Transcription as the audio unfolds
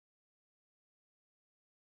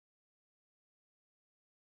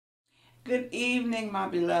Good evening, my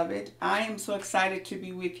beloved. I am so excited to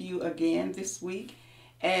be with you again this week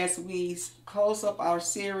as we close up our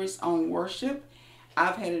series on worship.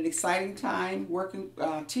 I've had an exciting time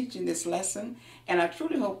teaching this lesson, and I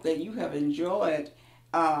truly hope that you have enjoyed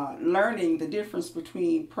learning the difference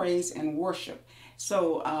between praise and worship.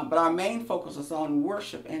 But our main focus is on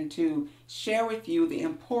worship and to share with you the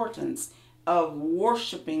importance of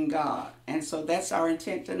worshiping God. And so that's our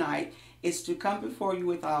intent tonight is to come before you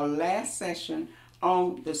with our last session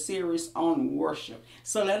on the series on worship.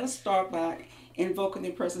 So let us start by invoking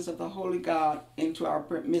the presence of the Holy God into our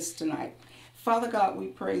midst tonight. Father God, we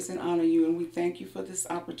praise and honor you, and we thank you for this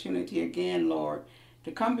opportunity again, Lord,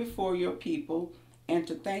 to come before your people and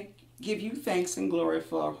to give you thanks and glory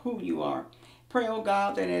for who you are. Pray, oh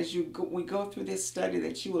God, that we go through this study,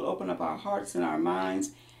 that you will open up our hearts and our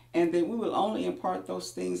minds, and that we will only impart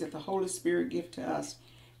those things that the Holy Spirit gives to us.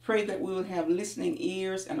 Pray that we will have listening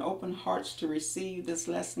ears and open hearts to receive this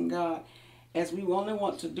lesson, God, as we only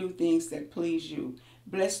want to do things that please you.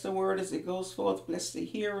 Bless the word as it goes forth. Bless the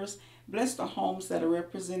hearers. Bless the homes that are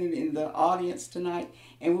represented in the audience tonight.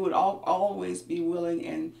 And we would always be willing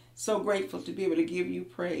and so grateful to be able to give you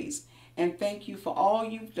praise. And thank you for all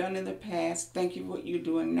you've done in the past. Thank you for what you're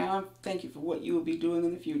doing now. Thank you for what you will be doing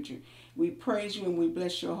in the future. We praise you and we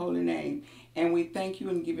bless your holy name. And we thank you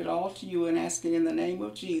and give it all to you and ask it in the name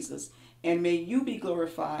of Jesus. And may you be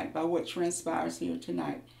glorified by what transpires here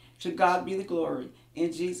tonight. To God be the glory.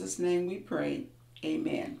 In Jesus' name we pray.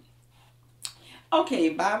 Amen. Okay,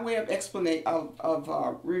 by way of explanation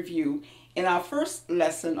of review, in our first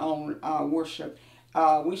lesson on worship,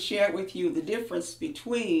 we shared with you the difference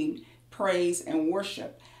between praise and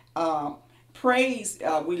worship. Praise,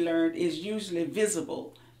 we learned, is usually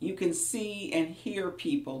visible. You can see and hear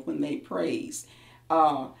people when they praise.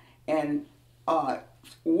 And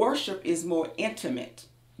worship is more intimate.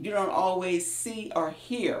 You don't always see or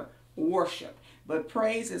hear worship, but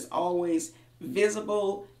praise is always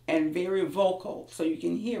visible and very vocal, so you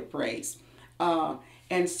can hear praise. And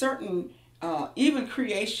even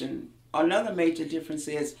creation, another major difference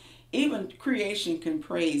is even creation can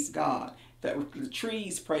praise God. The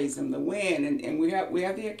trees praise him, the wind, and we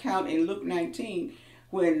have the account in Luke 19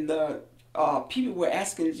 when the people were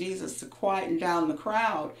asking Jesus to quieten down the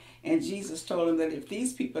crowd, and Jesus told them that if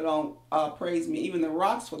these people don't praise me, even the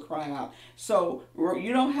rocks will cry out. So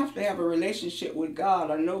you don't have to have a relationship with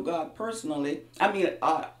God or know God personally.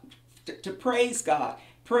 To praise God.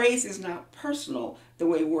 Praise is not personal the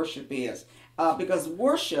way worship is, because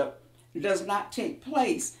worship does not take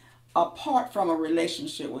place apart from a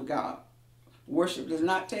relationship with God. Worship does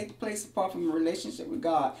not take place apart from a relationship with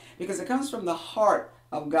God because it comes from the heart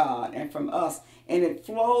of God and from us, and it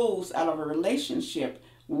flows out of a relationship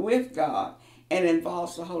with God and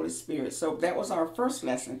involves the Holy Spirit. So that was our first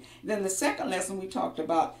lesson. Then the second lesson, we talked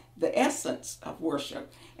about the essence of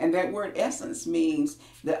worship, and that word essence means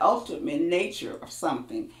the ultimate nature of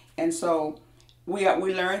something. And so we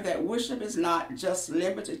learned that worship is not just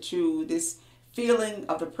limited to this feeling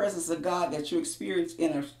of the presence of God that you experience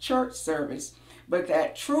in a church service, but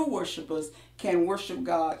that true worshipers can worship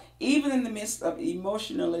God even in the midst of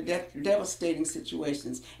emotionally devastating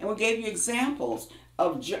situations. And we gave you examples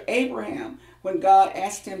of Abraham when God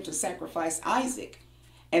asked him to sacrifice Isaac.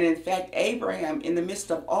 And in fact, Abraham, in the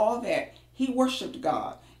midst of all that, he worshiped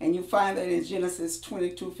God. And you find that in Genesis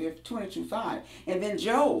 22:5. And then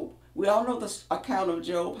Job, we all know the account of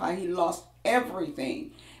Job, how he lost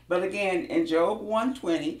everything. But again, in Job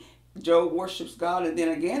 1:20, Job worships God. And then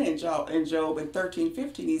again in Job in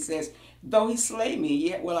 13:15, he says, though he slay me,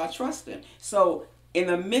 yet will I trust him. So in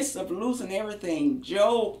the midst of losing everything,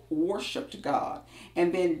 Job worshiped God.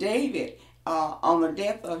 And then David, on the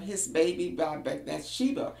death of his baby by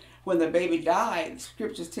Bathsheba, when the baby died, the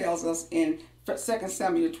scriptures tells us in 2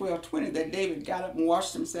 Samuel 12:20 that David got up and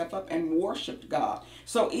washed himself up and worshiped God.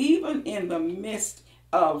 So even in the midst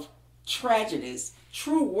of tragedies,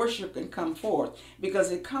 true worship can come forth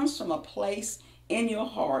because it comes from a place in your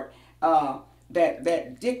heart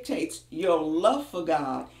that dictates your love for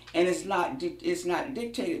God, and it's not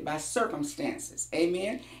dictated by circumstances.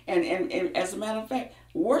 Amen. And as a matter of fact,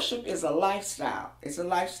 worship is a lifestyle. It's a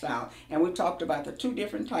lifestyle. And we talked about the two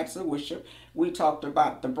different types of worship. We talked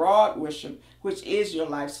about the broad worship, which is your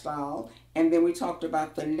lifestyle. And then we talked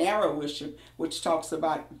about the narrow worship, which talks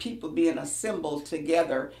about people being assembled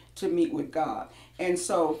together to meet with God. And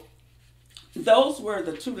so those were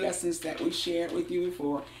the two lessons that we shared with you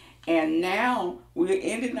before. And now we're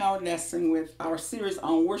ending our lesson with our series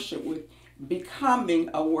on worship with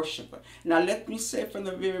becoming a worshiper. Now let me say from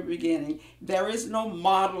the very beginning, there is no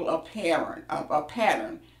model or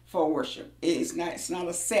pattern for worship. It's not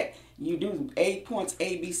a set. You do 8 points,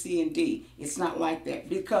 A, B, C, and D. It's not like that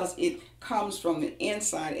because it comes from the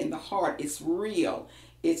inside in the heart. It's real.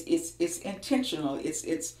 It's intentional.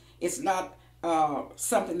 It's not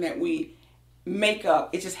something that we make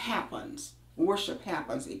up. It just happens. Worship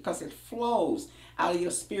happens because it flows out of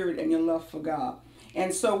your spirit and your love for God.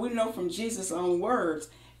 And so we know from Jesus' own words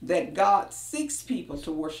that God seeks people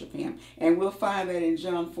to worship him. And we'll find that in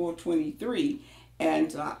John 4:23.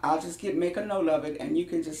 And I'll just make a note of it, and you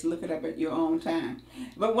can just look it up at your own time.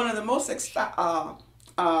 But one of the most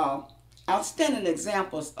outstanding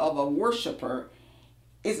examples of a worshiper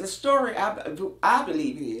is a story, I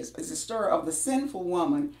believe it is a story of the sinful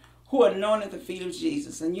woman who anointed the feet of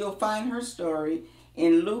Jesus. And you'll find her story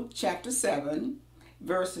in Luke chapter 7,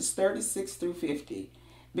 verses 36 through 50.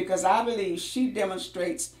 Because I believe she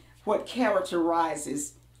demonstrates what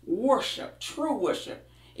characterizes worship, true worship.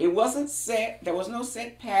 It wasn't set. There was no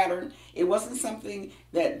set pattern. It wasn't something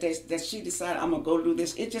that she decided, I'm going to go do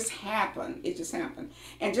this. It just happened. It just happened.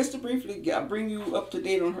 And just to briefly bring you up to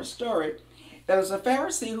date on her story, there was a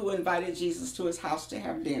Pharisee who invited Jesus to his house to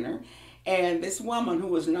have dinner. And this woman who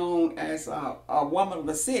was known as a woman of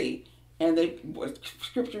the city, and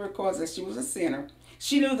scripture records that she was a sinner,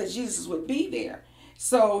 she knew that Jesus would be there.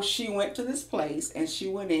 So she went to this place, and she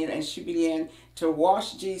went in and she began to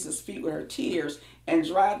wash Jesus' feet with her tears and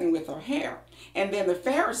dry them with her hair. And then the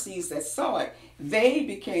Pharisees that saw it, they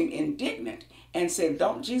became indignant and said,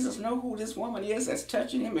 don't Jesus know who this woman is that's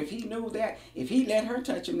touching him? If he knew that, if he let her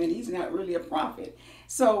touch him, then he's not really a prophet.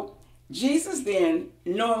 So Jesus then,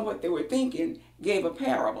 knowing what they were thinking, gave a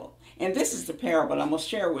parable. And this is the parable I'm going to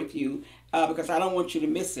share with you because I don't want you to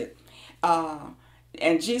miss it.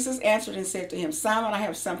 And Jesus answered and said to him, Simon, I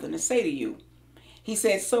have something to say to you. He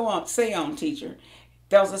said, say on, teacher.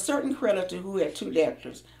 There was a certain creditor who had 2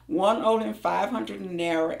 debtors. One owed him 500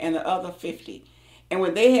 denarii and the other 50. And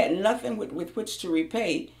when they had nothing with which to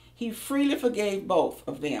repay, he freely forgave both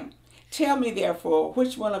of them. Tell me, therefore,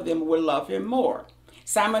 which one of them will love him more?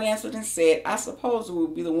 Simon answered and said, I suppose it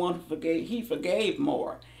would be the one who forgave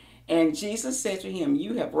more. And Jesus said to him,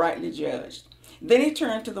 you have rightly judged. Then he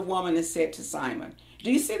turned to the woman and said to Simon,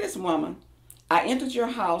 do you see this woman? I entered your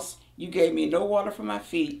house. You gave me no water for my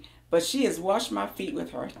feet, but she has washed my feet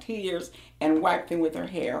with her tears and wiped them with her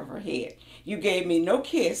hair of her head. You gave me no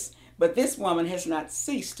kiss, but this woman has not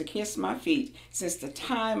ceased to kiss my feet since the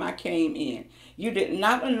time I came in. You did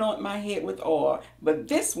not anoint my head with oil, but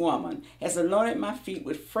this woman has anointed my feet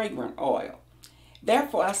with fragrant oil.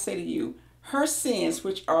 Therefore I say to you, her sins,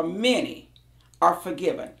 which are many, are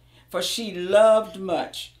forgiven, for she loved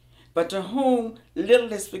much. But to whom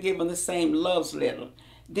little is forgiven, the same loves little.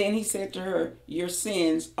 Then he said to her, your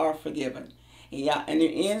sins are forgiven. Yeah, and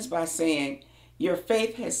it ends by saying, your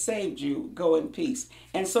faith has saved you. Go in peace.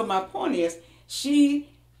 And so my point is, she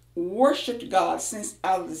worshiped God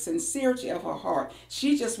out of the sincerity of her heart.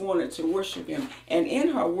 She just wanted to worship him. And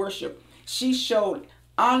in her worship, she showed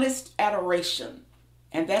honest adoration.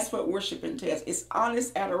 And that's what worship entails. It's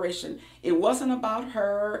honest adoration. It wasn't about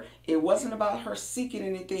her. It wasn't about her seeking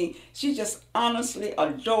anything. She just honestly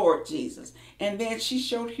adored Jesus. And then she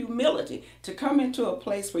showed humility to come into a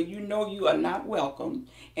place where you know you are not welcome.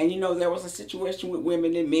 And you know there was a situation with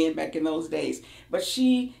women and men back in those days. But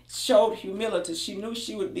she showed humility. She knew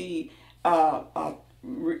she would be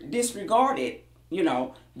disregarded,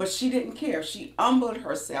 but she didn't care. She humbled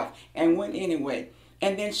herself and went anyway.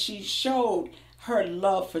 And then she showed her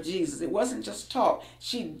love for Jesus. It wasn't just talk.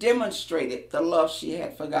 She demonstrated the love she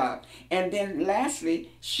had for God. And then lastly,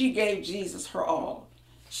 she gave Jesus her all.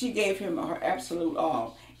 She gave him her absolute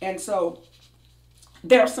all. And so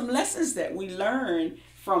there are some lessons that we learn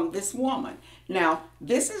from this woman. Now,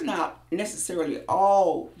 this is not necessarily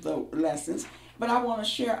all the lessons, but I want to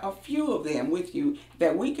share a few of them with you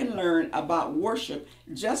that we can learn about worship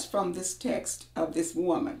just from this text of this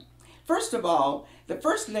woman. First of all, the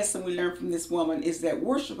first lesson we learn from this woman is that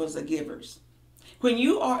worshipers are givers. When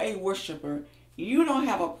you are a worshiper, you don't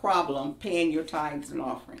have a problem paying your tithes and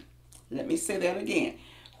offering. Let me say that again.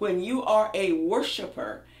 When you are a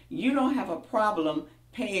worshiper, you don't have a problem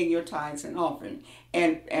paying your tithes and offering.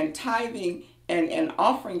 And tithing and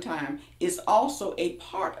offering time is also a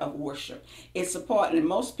part of worship. It's a part, and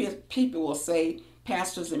most people will say,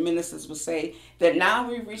 pastors and ministers will say that now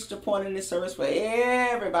we've reached a point in the service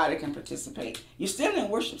where everybody can participate. You're still in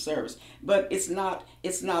worship service, but it's not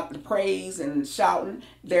the praise and shouting.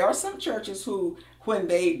 There are some churches who, when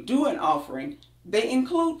they do an offering, they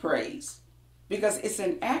include praise because it's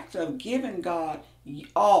an act of giving God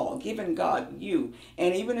all, giving God you.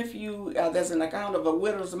 And even if you, there's an account of a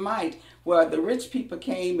widow's mite where the rich people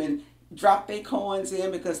came and drop their coins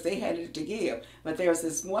in because they had it to give. But there's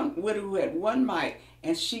this one widow who had one mite,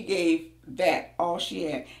 and she gave that all she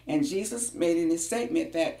had. And Jesus made in his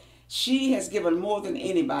statement that she has given more than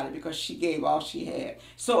anybody because she gave all she had.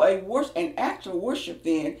 So an act of worship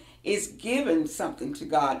then is giving something to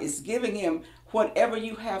God. It's giving him whatever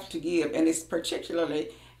you have to give. And it's particularly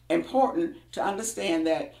important to understand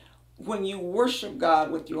that when you worship God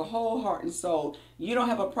with your whole heart and soul, you don't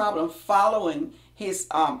have a problem following his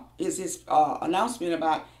announcement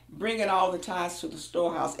about bringing all the tithes to the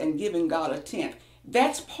storehouse and giving God a tenth.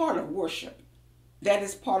 That's part of worship. That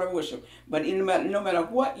is part of worship. But no matter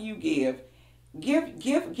what you give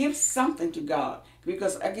something to God.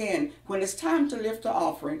 Because again, when it's time to lift the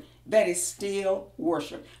offering, that is still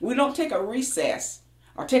worship. We don't take a recess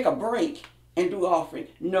or take a break and do offering.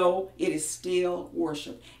 No, it is still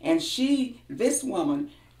worship. And this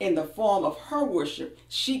woman, in the form of her worship,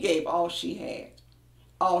 she gave all she had.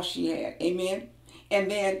 All she had. Amen.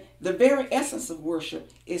 And then the very essence of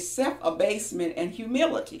worship is self-abasement and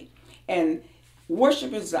humility. And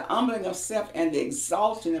worship is the humbling of self and the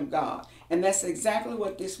exalting of God. And that's exactly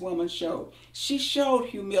what this woman showed. She showed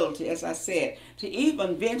humility, as I said, to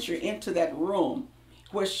even venture into that room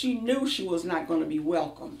where she knew she was not going to be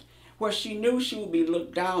welcomed, where she knew she would be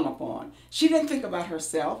looked down upon. She didn't think about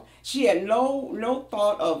herself. She had no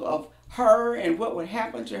thought of her and what would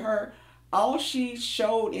happen to her. All she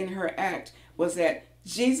showed in her act was that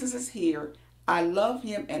Jesus is here. I love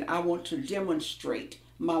him, and I want to demonstrate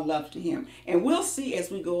my love to him. And we'll see as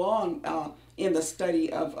we go on in the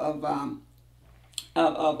study of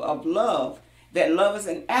love, that love is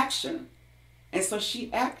an action. And so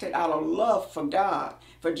she acted out of love for God,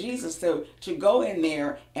 for Jesus, to go in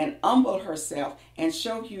there and humble herself and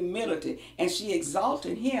show humility. And she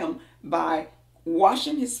exalted him by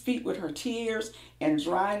washing his feet with her tears and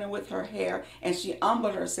drying them with her hair. And she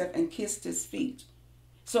humbled herself and kissed his feet.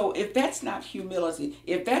 So if that's not humility,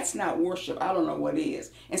 if that's not worship, I don't know what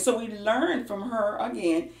is. And so we learn from her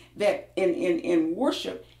again that in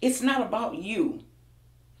worship, it's not about you.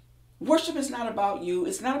 Worship is not about you.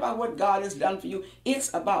 It's not about what God has done for you.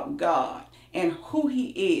 It's about God and who he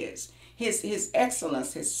is, his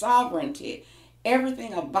excellence, his sovereignty,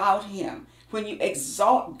 everything about him. When you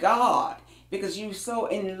exalt God because you're so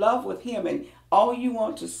in love with him and all you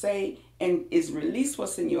want to say and is release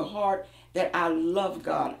what's in your heart, that I love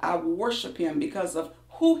God. I worship him because of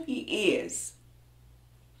who he is.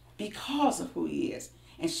 Because of who he is.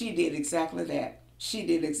 And she did exactly that. She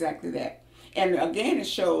did exactly that. And again, it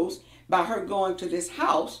shows by her going to this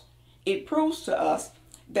house, it proves to us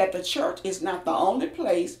that the church is not the only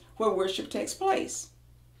place where worship takes place.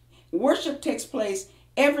 Worship takes place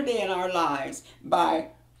every day in our lives by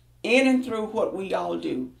in and through what we all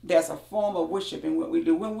do. There's a form of worship in what we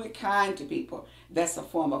do. When we're kind to people, that's a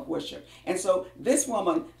form of worship. And so this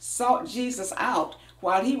woman sought Jesus out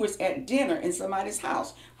while he was at dinner in somebody's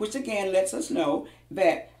house, which again lets us know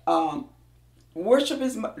that worship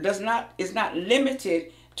is not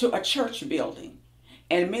limited to a church building.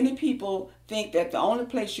 And many people think that the only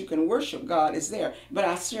place you can worship God is there. But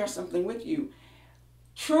I'll share something with you.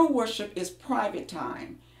 True worship is private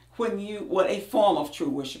time. A form of true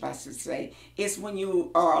worship, I should say, is when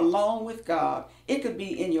you are alone with God. It could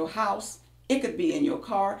be in your house. It could be in your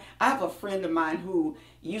car. I have a friend of mine who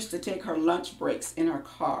used to take her lunch breaks in her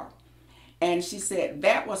car. And she said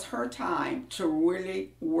that was her time to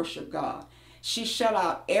really worship God. She shut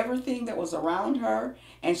out everything that was around her,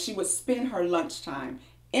 and she would spend her lunchtime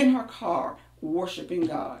in her car worshiping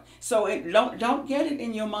God. So don't get it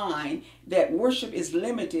in your mind that worship is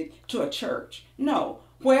limited to a church. No,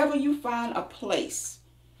 wherever you find a place.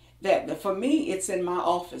 For me, it's in my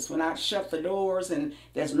office when I shut the doors and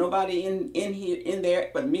there's nobody in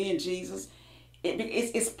there but me and Jesus.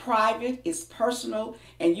 It's private, it's personal,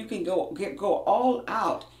 and you can go all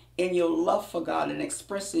out in your love for God and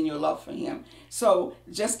expressing your love for him. So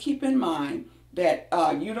just keep in mind that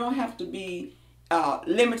you don't have to be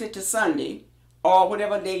limited to Sunday or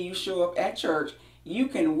whatever day you show up at church. You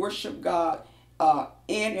can worship God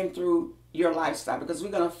in and through your lifestyle, because we're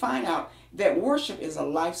going to find out that worship is a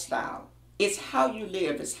lifestyle. It's how you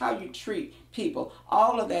live. It's how you treat people.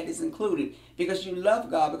 All of that is included because you love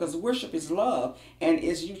God, because worship is love. And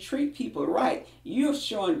as you treat people right, you're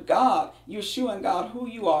showing God who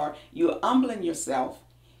you are. You're humbling yourself.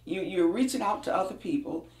 You're reaching out to other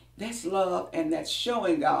people. That's love, and that's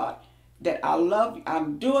showing God that I love you.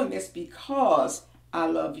 I'm doing this because I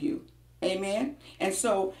love you. Amen. And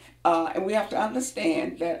so, and we have to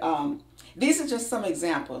understand that these are just some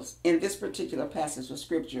examples in this particular passage of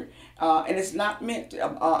scripture. And it's not meant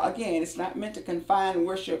to, it's not meant to confine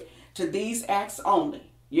worship to these acts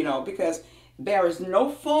only. because there is no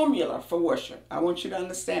formula for worship. I want you to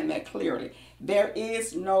understand that clearly. There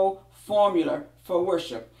is no formula for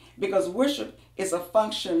worship, because worship is a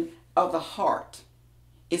function of the heart.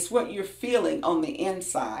 It's what you're feeling on the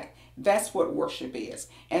inside. That's what worship is.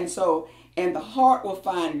 And the heart will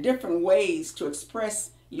find different ways to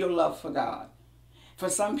express your love for God. For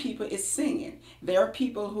some people, it's singing. There are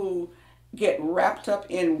people who get wrapped up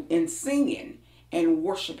in singing and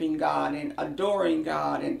worshiping God and adoring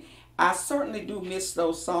God. And I certainly do miss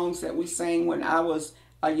those songs that we sang when I was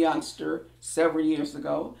a youngster several years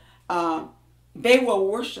ago. They were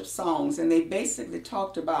worship songs, and they basically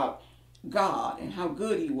talked about God and how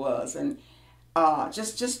good He was, and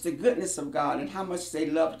just the goodness of God and how much they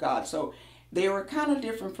loved God. So they were kind of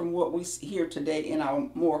different from what we hear today in our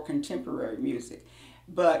more contemporary music.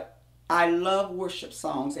 But I love worship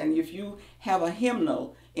songs, and if you have a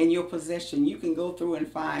hymnal in your possession, you can go through and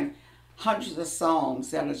find hundreds of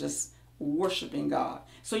songs that are just worshiping God.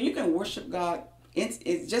 So you can worship God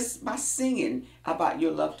it's just by singing about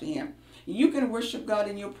your love to Him. You can worship God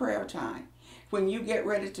in your prayer time. When you get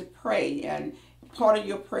ready to pray, and part of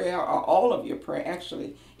your prayer, or all of your prayer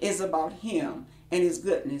actually, is about Him and His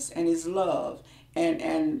goodness and His love,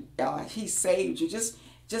 and He saved you, just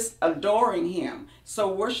adoring Him.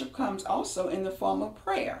 So worship comes also in the form of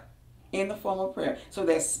prayer. So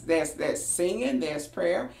there's singing, there's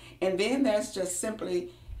prayer, and then there's just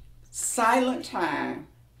simply silent time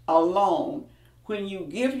alone, when you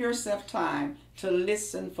give yourself time to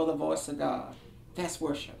listen for the voice of God. That's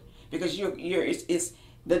worship, because it's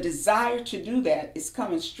the desire to do that is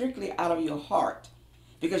coming strictly out of your heart,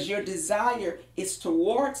 because your desire is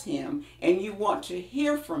towards Him and you want to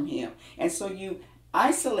hear from Him. And so you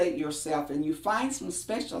isolate yourself and you find some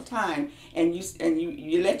special time, and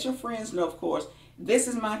you let your friends know, of course, this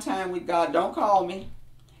is my time with God. Don't call me,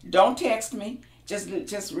 don't text me,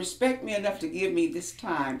 just respect me enough to give me this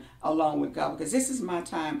time along with God, because this is my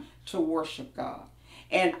time to worship God.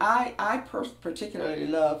 And I particularly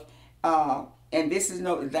love, and this is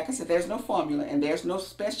like I said, there's no formula and there's no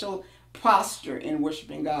special posture in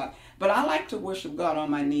worshiping God. But I like to worship God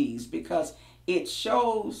on my knees, because it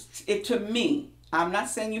shows it to me. I'm not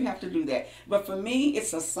saying you have to do that, but for me,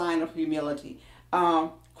 it's a sign of humility.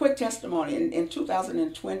 Quick testimony: in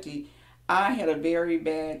 2020, I had a very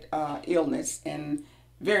bad illness, and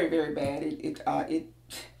very, very bad. It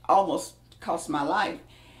almost cost my life.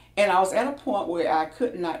 And I was at a point where I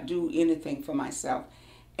could not do anything for myself.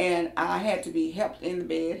 And I had to be helped in the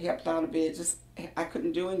bed, helped out of bed. I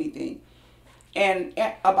couldn't do anything. And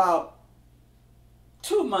at about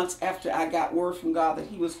 2 months after I got word from God that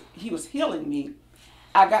He was healing me,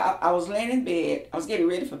 I was laying in bed. I was getting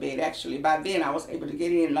ready for bed, actually. By then, I was able to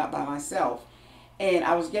get in by myself. And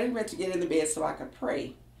I was getting ready to get in the bed so I could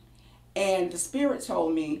pray. And the Spirit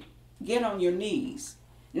told me, get on your knees.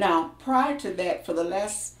 Now, prior to that, for the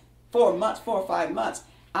last 4 or 5 months,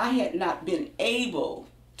 I had not been able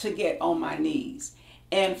to get on my knees.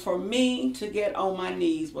 And for me to get on my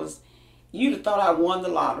knees was, you'd have thought I won the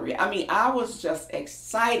lottery. I mean, I was just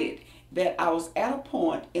excited that I was at a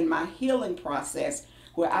point in my healing process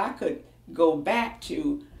where I could go back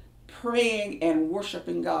to praying and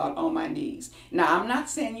worshiping God on my knees. Now, I'm not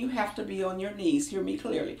saying you have to be on your knees, hear me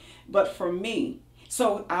clearly, but for me,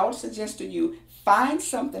 so I would suggest to you, find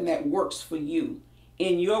something that works for you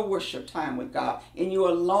in your worship time with God, in your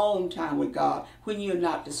alone time with God, when you're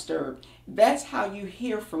not disturbed. That's how you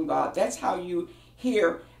hear from God. That's how you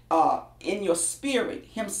hear in your spirit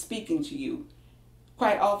Him speaking to you.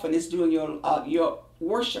 Quite often it's during your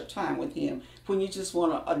worship time with Him, when you just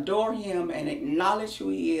want to adore Him and acknowledge who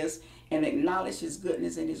He is, and acknowledge His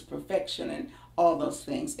goodness and His perfection and all those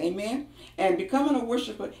things. Amen? And becoming a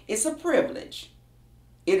worshiper, it's a privilege.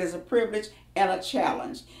 It is a privilege and a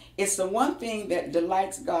challenge. It's the one thing that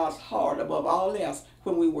delights God's heart above all else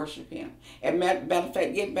when we worship Him. And matter of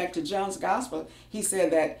fact, getting back to John's gospel, he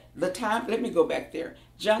said that the time, let me go back there.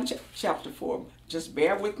 John chapter 4, just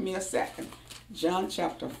bear with me a second. John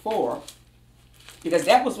chapter 4, because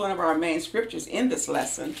that was one of our main scriptures in this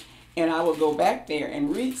lesson, and I will go back there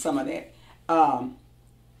and read some of that. And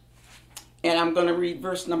I'm going to read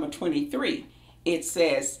verse number 23. It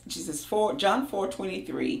says, John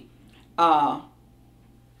 4:23,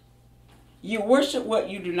 you worship what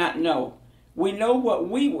you do not know. We know what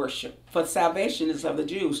we worship, for salvation is of the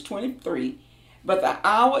Jews. 23, but the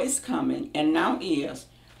hour is coming, and now is,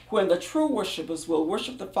 when the true worshipers will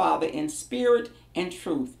worship the Father in spirit and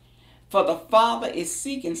truth. For the Father is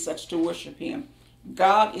seeking such to worship Him.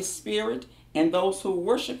 God is spirit, and those who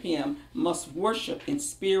worship Him must worship in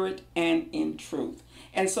spirit and in truth.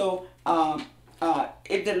 And so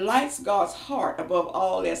it delights God's heart above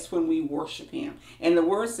all else when we worship him. And the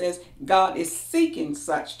word says God is seeking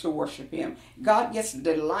such to worship him. God gets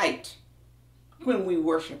delight when we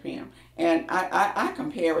worship him. And I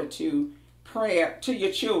compare it to prayer to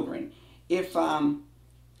your children. If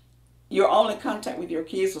your only contact with your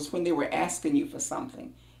kids was when they were asking you for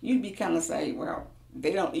something, you'd be kind of say, well,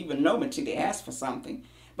 they don't even know me until they ask for something.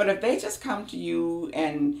 But if they just come to you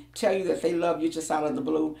and tell you that they love you just out of the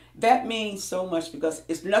blue, that means so much, because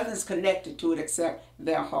it's nothing's connected to it except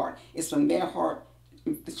their heart. It's from their heart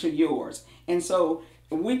to yours. And so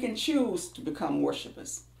we can choose to become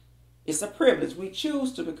worshipers. It's a privilege. We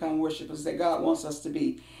choose to become worshipers that God wants us to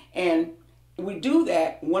be. And we do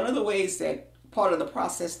that. One of the ways that part of the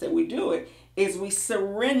process that we do it is we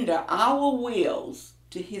surrender our wills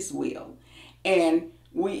to his will. And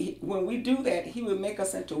when we do that, he will make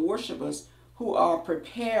us into worshipers who are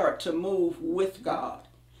prepared to move with God.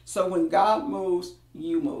 So when God moves,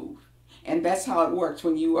 you move. And that's how it works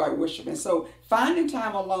when you are worshiping. So finding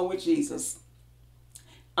time alone with Jesus,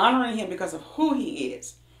 honoring him because of who he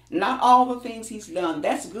is, not all the things he's done.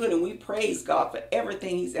 That's good, and we praise God for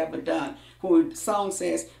everything he's ever done. When the song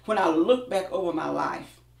says, when I look back over my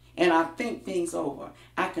life and I think things over,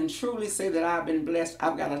 I can truly say that I've been blessed.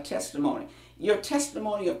 I've got a testimony. Your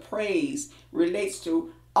testimony of praise relates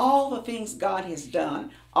to all the things God has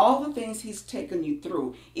done, all the things he's taken you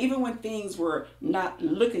through. Even when things were not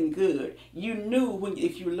looking good, you knew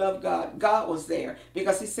if you love God, God was there,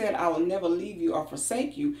 because he said, I will never leave you or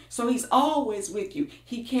forsake you. So he's always with you.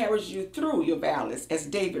 He carries you through your valleys, as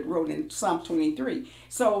David wrote in Psalm 23.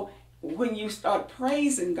 So when you start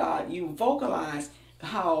praising God, you vocalize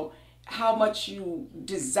how much you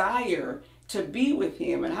desire to be with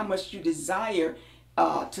him, and how much you desire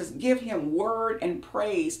to give him word and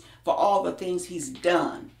praise for all the things he's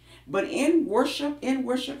done. But in worship,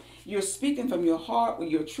 you're speaking from your heart with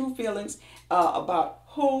your true feelings about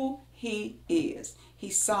who he is.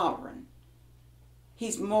 He's sovereign.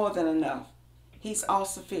 He's more than enough. He's all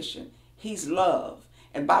sufficient. He's love.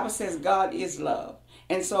 And the Bible says God is love.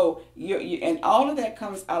 And so and all of that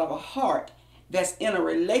comes out of a heart that's in a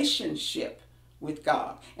relationship with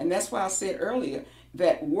God. And that's why I said earlier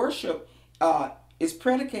that worship is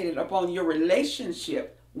predicated upon your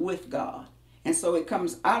relationship with God. And so it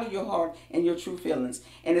comes out of your heart and your true feelings.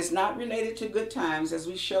 And it's not related to good times, as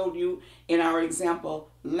we showed you in our example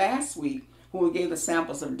last week, when we gave the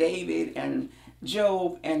samples of David and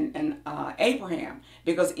Job and Abraham.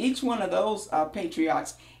 Because each one of those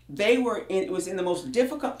patriarchs, it was in the most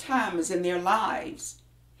difficult times in their lives.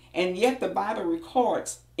 And yet the Bible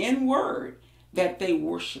records in word that they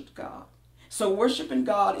worshiped God. So worshiping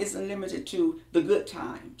God isn't limited to the good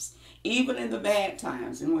times. Even in the bad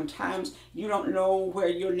times, and when times you don't know where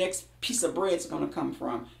your next piece of bread is going to come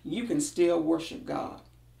from, you can still worship God.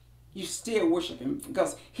 You still worship him,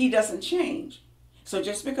 because he doesn't change. So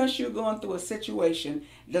just because you're going through a situation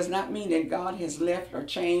does not mean that God has left or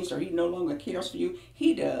changed, or he no longer cares for you.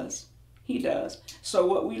 He does. He does. So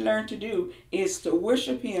what we learn to do is to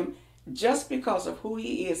worship him just because of who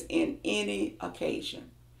he is in any occasion.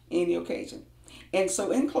 Any occasion. And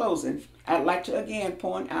so in closing, I'd like to again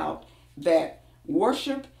point out that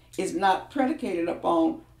worship is not predicated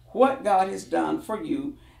upon what God has done for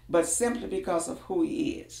you, but simply because of who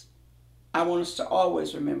he is. I want us to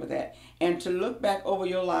always remember that, and to look back over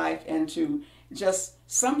your life, and to just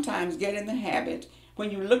sometimes get in the habit,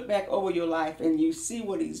 when you look back over your life and you see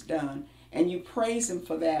what he's done, and you praise him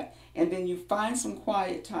for that, and then you find some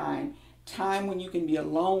quiet time when you can be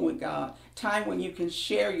alone with God, time when you can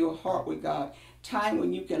share your heart with God, time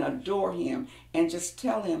when you can adore him and just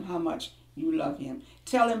tell him how much you love him.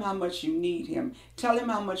 Tell him how much you need him. Tell him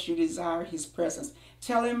how much you desire his presence.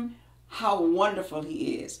 Tell him how wonderful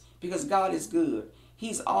he is, because God is good.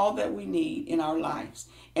 He's all that we need in our lives.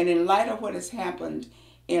 And in light of what has happened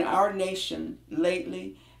in our nation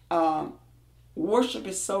lately, worship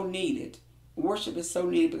is so needed. Worship is so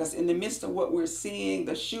needed, because in the midst of what we're seeing,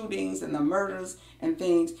 the shootings and the murders and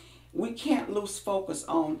things, we can't lose focus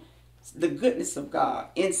on the goodness of God.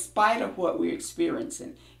 In spite of what we're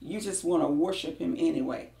experiencing, you just want to worship him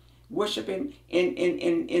anyway. Worship him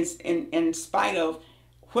in spite of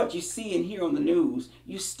what you see and hear on the news.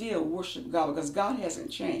 You still worship God, because God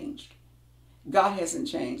hasn't changed. God hasn't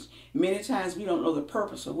changed. Many times we don't know the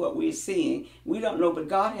purpose of what we're seeing. We don't know, but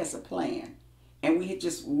God has a plan. And we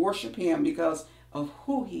just worship him because of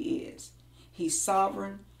who he is. He's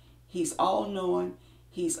sovereign. He's all-knowing.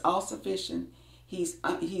 He's all-sufficient. He's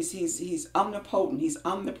omnipotent. He's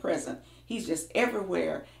omnipresent. He's just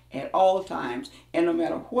everywhere at all times. And no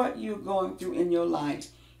matter what you're going through in your life,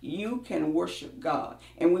 you can worship God.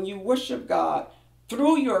 And when you worship God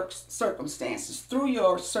through your circumstances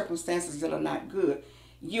that are not good,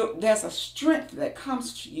 there's a strength that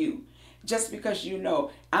comes to you just because you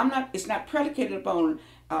know it's not predicated upon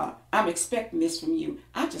I'm expecting this from you.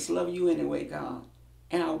 I just love you anyway, God,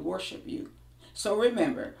 and I worship you. So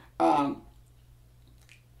remember,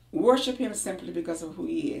 worship him simply because of who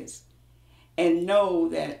he is, and know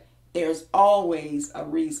that there's always a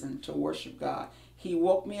reason to worship God. He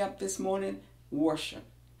woke me up this morning, worship.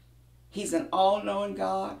 He's an all-knowing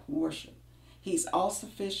God, worship. He's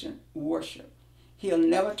all-sufficient, worship. He'll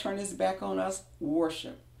never turn his back on us,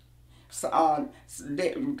 worship. So,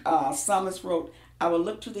 Psalmist wrote, I will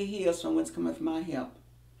look to the hills from whence cometh my help.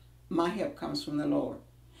 My help comes from the Lord.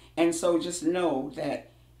 And so just know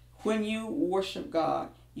that when you worship God,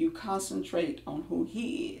 you concentrate on who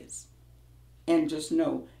he is. And just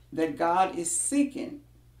know that God is seeking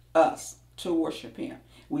us to worship him.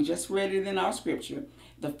 We just read it in our scripture.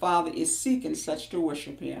 The Father is seeking such to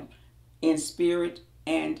worship him in spirit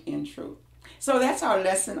and in truth. So that's our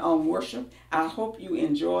lesson on worship. I hope you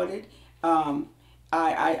enjoyed it.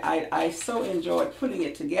 I so enjoyed putting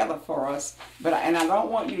it together for us, and I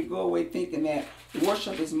don't want you to go away thinking that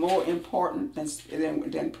worship is more important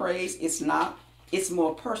than praise. It's not. It's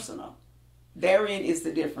more personal. Therein is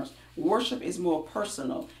the difference. Worship is more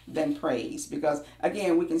personal than praise, because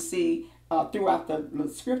again, we can see throughout the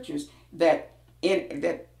scriptures that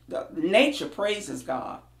nature praises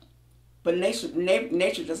God, but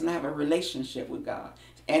nature doesn't have a relationship with God,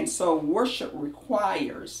 and so worship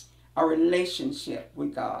requires a relationship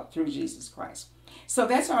with God through Jesus Christ. So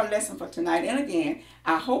that's our lesson for tonight. And again,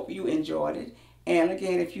 I hope you enjoyed it. And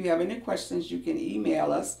again, if you have any questions, you can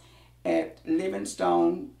email us at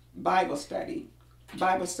Livingstone Bible Study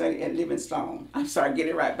at Livingstone. I'm sorry, get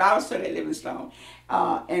it right. Bible Study at Livingstone.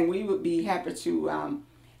 And we would be happy to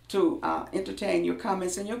entertain your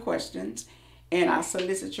comments and your questions. And I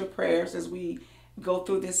solicit your prayers as we go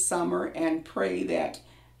through this summer, and pray that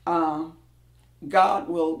God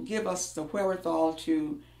will give us the wherewithal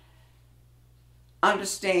to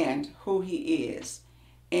understand who he is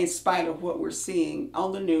in spite of what we're seeing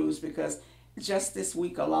on the news, because just this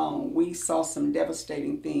week alone we saw some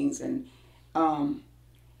devastating things, and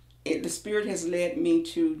the Spirit has led me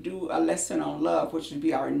to do a lesson on love, which will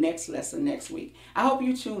be our next lesson next week. I hope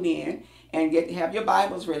you tune in and have your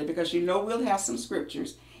Bibles ready, because you know we'll have some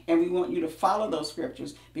scriptures, and we want you to follow those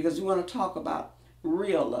scriptures, because we want to talk about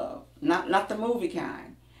real love, not the movie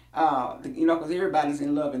kind, because everybody's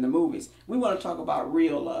in love in the movies. We want to talk about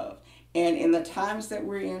real love. And in the times that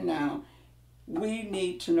we're in now, we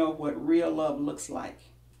need to know what real love looks like.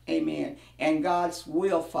 Amen. And God's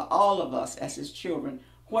will for all of us as his children.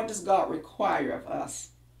 What does God require of us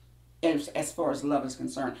as far as love is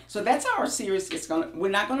concerned? So that's our series. We're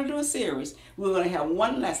not going to do a series. We're going to have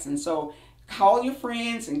one lesson. So call your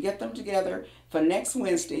friends and get them together for next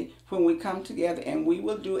Wednesday when we come together, and we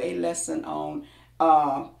will do a lesson on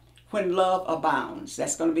When Love Abounds.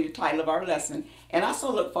 That's going to be the title of our lesson. And I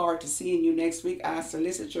so look forward to seeing you next week. I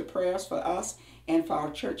solicit your prayers for us and for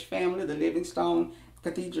our church family, the Livingstone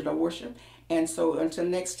Cathedral of Worship. And so until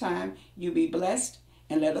next time, you be blessed,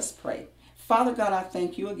 and let us pray. Father God, I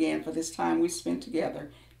thank you again for this time we spent together.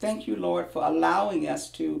 Thank you, Lord, for allowing us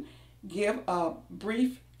to give a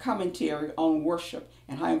brief commentary on worship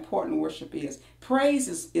and how important worship is. Praise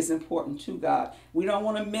is important to God. We don't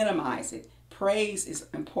want to minimize it. Praise is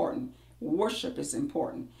important. Worship is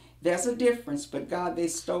important. There's a difference, but God,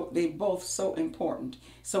 they both so important.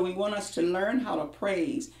 So we want us to learn how to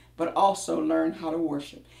praise, but also learn how to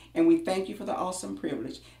worship. And we thank you for the awesome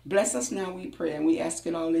privilege. Bless us now, we pray, and we ask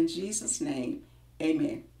it all in Jesus' name.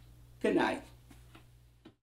 Amen. Good night.